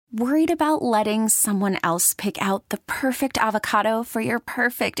Worried about letting someone else pick out the perfect avocado for your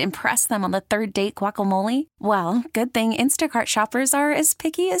perfect impress them on the third date guacamole? Well, good thing Instacart shoppers are as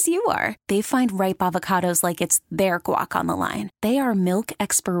picky as you are. They find ripe avocados like it's their guac on the line. They are milk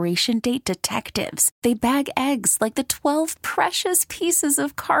expiration date detectives. They bag eggs like the 12 precious pieces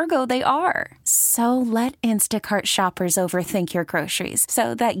of cargo they are. So let Instacart shoppers overthink your groceries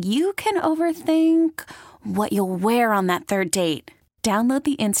so that you can overthink what you'll wear on that third date. Download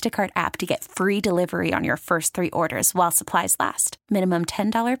the Instacart app to get free delivery on your first 3 orders while supplies last. Minimum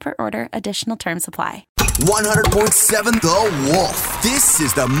 $10 per order. Additional terms apply. 100.7 The Wolf. This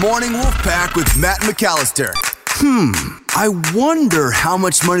is the Morning Wolf Pack with Matt McAllister. I wonder how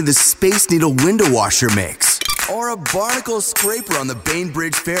much money the Space Needle window washer makes. Or a barnacle scraper on the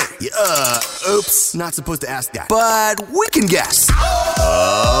Bainbridge Ferry. Oops, not supposed to ask that. But we can guess.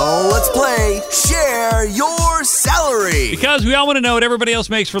 Let's play Share Your Salary. Because we all want to know what everybody else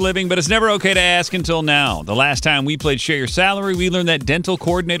makes for a living, but it's never okay to ask until now. The last time we played Share Your Salary, we learned that dental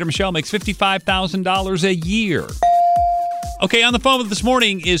coordinator Michelle makes $55,000 a year. Okay, on the phone with us this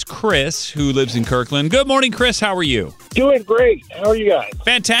morning is Chris, who lives in Kirkland. Good morning, Chris. How are you? Doing great. How are you guys?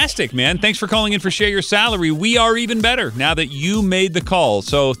 Fantastic, man. Thanks for calling in for Share Your Salary. We are even better now that you made the call.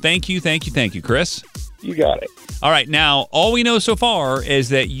 So thank you, Chris. You got it. All right, now, all we know so far is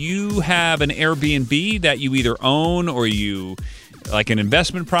that you have an Airbnb that you either own or you like an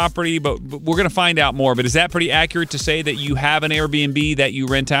investment property, but we're going to find out more. But is that pretty accurate to say that you have an Airbnb that you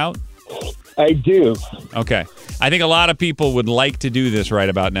rent out? I do. Okay. I think a lot of people would like to do this right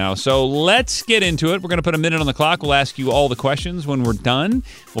about now. So let's get into it. We're going to put a minute on the clock. We'll ask you all the questions. When we're done,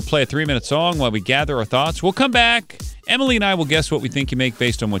 we'll play a 3-minute song while we gather our thoughts. We'll come back. Emily and I will guess what we think you make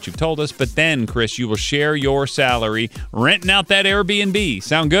based on what you've told us. But then, Chris, you will share your salary renting out that Airbnb.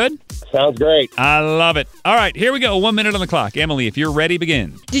 Sound good? Sounds great. I love it. All right, here we go. 1 minute on the clock. Emily, if you're ready,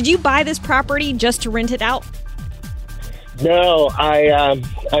 begin. Did you buy this property just to rent it out? No, I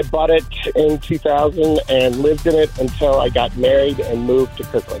bought it in 2000 and lived in it until I got married and moved to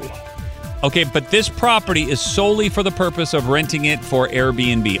Kirkland. Okay, but this property is solely for the purpose of renting it for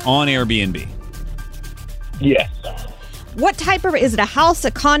Airbnb, on Airbnb. Yes. What type of, is it a house,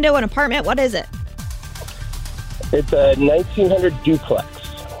 a condo, an apartment? What is it? It's a 1900 duplex.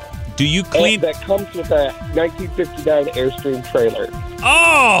 Do you clean? And that comes with a 1959 Airstream trailer.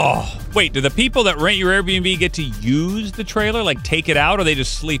 Oh! Wait, do the people that rent your Airbnb get to use the trailer, like take it out, or they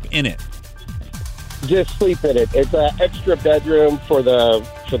just sleep in it? Just sleep in it. It's an extra bedroom for the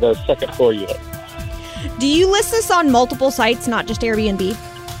second floor unit. Do you list this on multiple sites, not just Airbnb?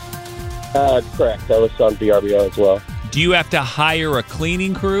 Correct. I was on VRBO as well. Do you have to hire a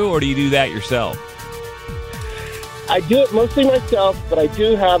cleaning crew, or do you do that yourself? I do it mostly myself, but I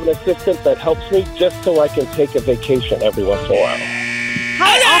do have an assistant that helps me just so I can take a vacation every once in a while. How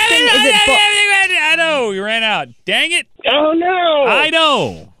often is it booked? I know, you ran out. Dang it. Oh, no. I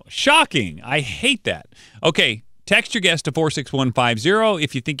know. Shocking. I hate that. Okay, text your guest to 46150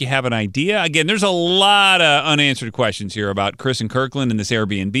 if you think you have an idea. Again, there's a lot of unanswered questions here about Chris and Kirkland and this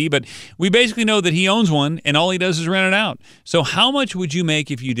Airbnb, but we basically know that he owns one, and all he does is rent it out. So how much would you make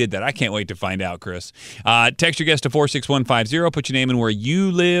if you did that? I can't wait to find out, Chris. Text your guest to 46150. Put your name in where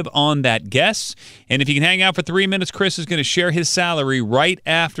you live on that guess. And if you can hang out for 3 minutes, Chris is going to share his salary right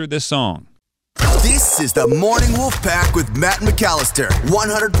after this song. This is the Morning Wolf Pack with Matt McAllister.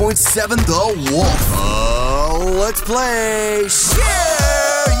 100.7 The Wolf. Let's play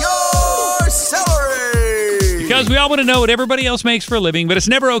Share Your Salary. Because we all want to know what everybody else makes for a living, but it's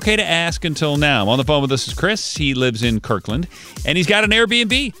never okay to ask until now. On the phone with us is Chris. He lives in Kirkland, and he's got an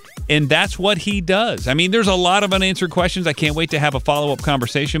Airbnb, and that's what he does. I mean, there's a lot of unanswered questions. I can't wait to have a follow-up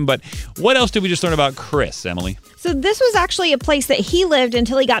conversation, but what else did we just learn about Chris, Emily? So this was actually a place that he lived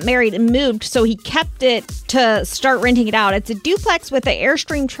until he got married and moved, so he kept it to start renting it out. It's a duplex with an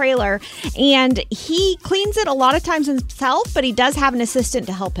Airstream trailer, and he cleans it a lot of times himself, but he does have an assistant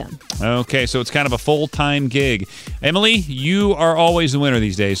to help him. Okay, so it's kind of a full-time gig. Emily, you are always the winner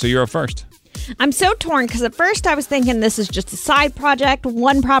these days, so you're up first. I'm so torn because at first I was thinking this is just a side project.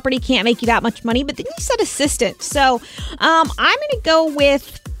 One property can't make you that much money, but then you said assistant. So I'm going to go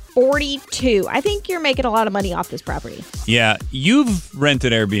with 42. I think you're making a lot of money off this property. Yeah, you've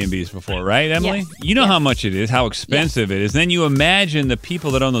rented Airbnbs before, right, Emily? Yes. You know how much it is, how expensive it is. Then you imagine the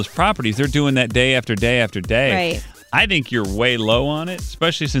people that own those properties, they're doing that day after day after day. Right. I think you're way low on it,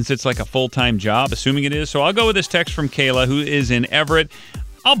 especially since it's like a full-time job, assuming it is. So I'll go with this text from Kayla, who is in Everett.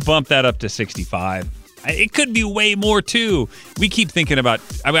 I'll bump that up to 65. It could be way more, too. We keep thinking about,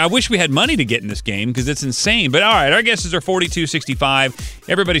 I wish we had money to get in this game because it's insane. But all right, our guesses are 42.65.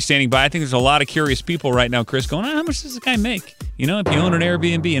 Everybody's standing by. I think there's a lot of curious people right now, Chris, going, how much does this guy make? You know, if you own an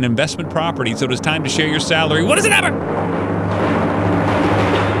Airbnb, an investment property, so it is time to share your salary. What is it, Ever?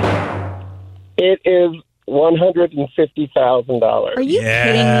 It is $150,000. Are you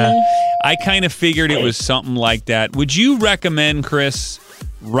kidding me? I kind of figured it was something like that. Would you recommend, Chris,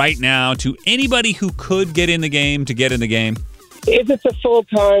 right now to anybody who could get in the game to get in the game? If it's a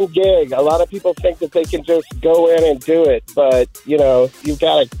full-time gig, a lot of people think that they can just go in and do it. But, you know, you've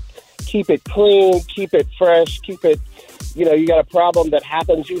got to keep it clean, keep it fresh, keep it, you know, you got a problem that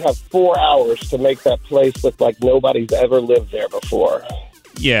happens. You have 4 hours to make that place look like nobody's ever lived there before.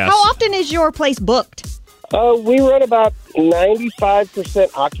 Yes. How often is your place booked? We run about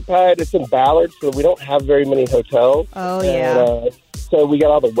 95% occupied. It's in Ballard, so we don't have very many hotels. Oh, yeah. So we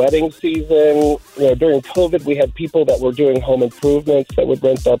got all the wedding season. You know, during COVID, we had people that were doing home improvements that would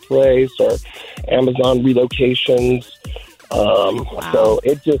rent that place, or Amazon relocations. So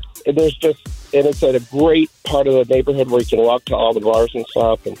and it's at a great part of the neighborhood where you can walk to all the bars and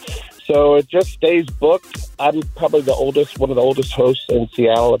stuff. And so it just stays booked. I'm probably one of the oldest hosts in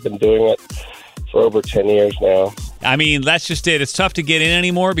Seattle. I've been doing it for over 10 years now. I mean, that's just it. It's tough to get in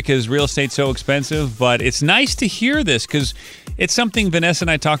anymore because real estate's so expensive, but it's nice to hear this because it's something Vanessa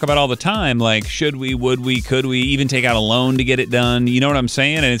and I talk about all the time, like should we, would we, could we even take out a loan to get it done? You know what I'm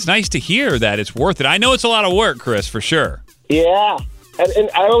saying? And it's nice to hear that it's worth it. I know it's a lot of work, Chris, for sure. Yeah. And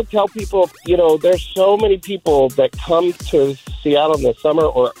I don't tell people, you know, there's so many people that come to Seattle in the summer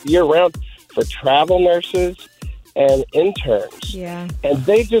or year-round for travel nurses and interns. Yeah. And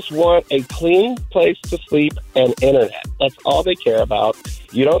they just want a clean place to sleep and internet. That's all they care about.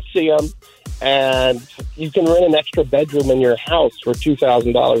 You don't see them. And you can rent an extra bedroom in your house for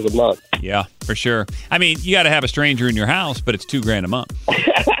 $2,000 a month. Yeah, for sure. I mean, you got to have a stranger in your house, but it's $2,000 a month.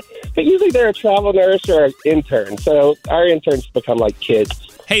 But usually they're a travel nurse or an intern. So our interns become like kids.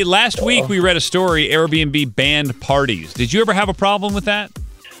 Hey, last week we read a story, Airbnb banned parties. Did you ever have a problem with that?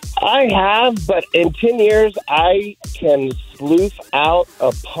 I have, but in 10 years, I can sleuth out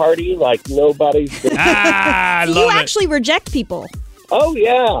a party like nobody's business. I So love you it. actually reject people. Oh,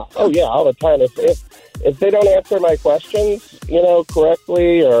 yeah, all the time. If they don't answer my questions, you know,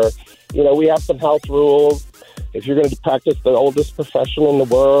 correctly, or, you know, we have some house rules. If you're going to practice the oldest profession in the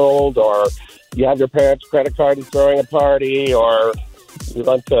world, or you have your parents' credit card and throwing a party, or you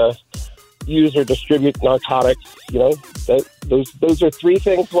want to use or distribute narcotics, you know, those are three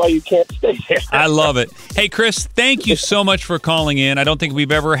things why you can't stay there. I love it. Hey, Chris, thank you so much for calling in. I don't think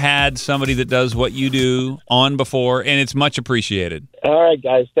we've ever had somebody that does what you do on before, and it's much appreciated. All right,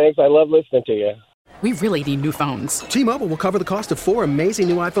 guys. Thanks. I love listening to you. We really need new phones. T-Mobile will cover the cost of 4 amazing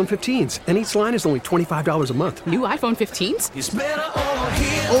new iPhone 15s, and each line is only $25 a month. New iPhone 15s? It's better over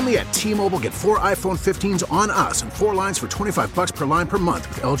here. Only at T-Mobile, get 4 iPhone 15s on us and 4 lines for $25 per line per month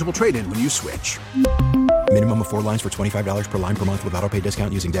with eligible trade-in when you switch. Minimum of 4 lines for $25 per line per month with autopay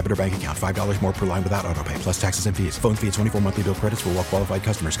discount using debit or bank account. $5 more per line without autopay, plus taxes and fees. Phone fee at 24 monthly bill credits for well-qualified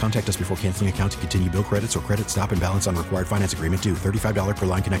customers. Contact us before canceling account to continue bill credits or credit stop and balance on required finance agreement due. $35 per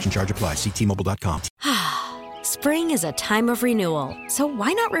line connection charge applies. See T-Mobile.com. Spring is a time of renewal, so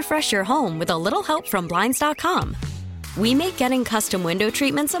why not refresh your home with a little help from Blinds.com? We make getting custom window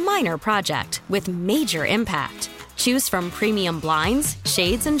treatments a minor project with major impact. Choose from premium blinds,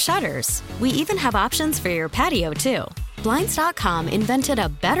 shades, and shutters. We even have options for your patio, too. Blinds.com invented a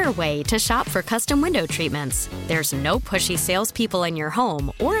better way to shop for custom window treatments. There's no pushy salespeople in your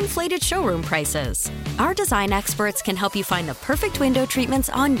home or inflated showroom prices. Our design experts can help you find the perfect window treatments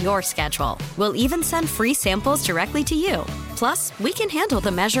on your schedule. We'll even send free samples directly to you. Plus, we can handle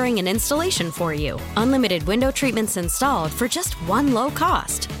the measuring and installation for you. Unlimited window treatments installed for just one low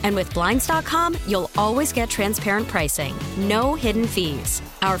cost. And with Blinds.com, you'll always get transparent pricing. No hidden fees.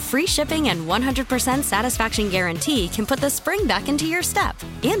 Our free shipping and 100% satisfaction guarantee can put the spring back into your step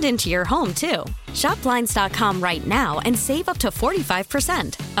and into your home, too. Shop Blinds.com right now and save up to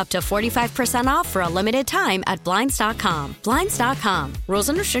 45%. Up to 45% off for a limited time at Blinds.com. Blinds.com. Rules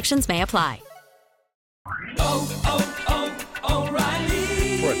and restrictions may apply.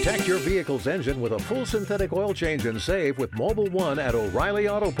 Protect your vehicle's engine with a full synthetic oil change and save with Mobil 1 at O'Reilly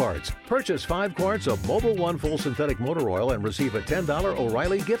Auto Parts. Purchase 5 quarts of Mobil 1 full synthetic motor oil and receive a $10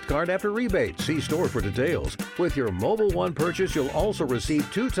 O'Reilly gift card after rebate. See store for details. With your Mobil 1 purchase, you'll also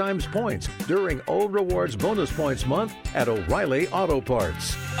receive 2 times points during O Rewards Bonus Points Month at O'Reilly Auto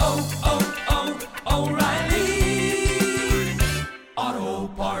Parts. O'Reilly Auto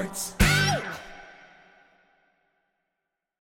Parts.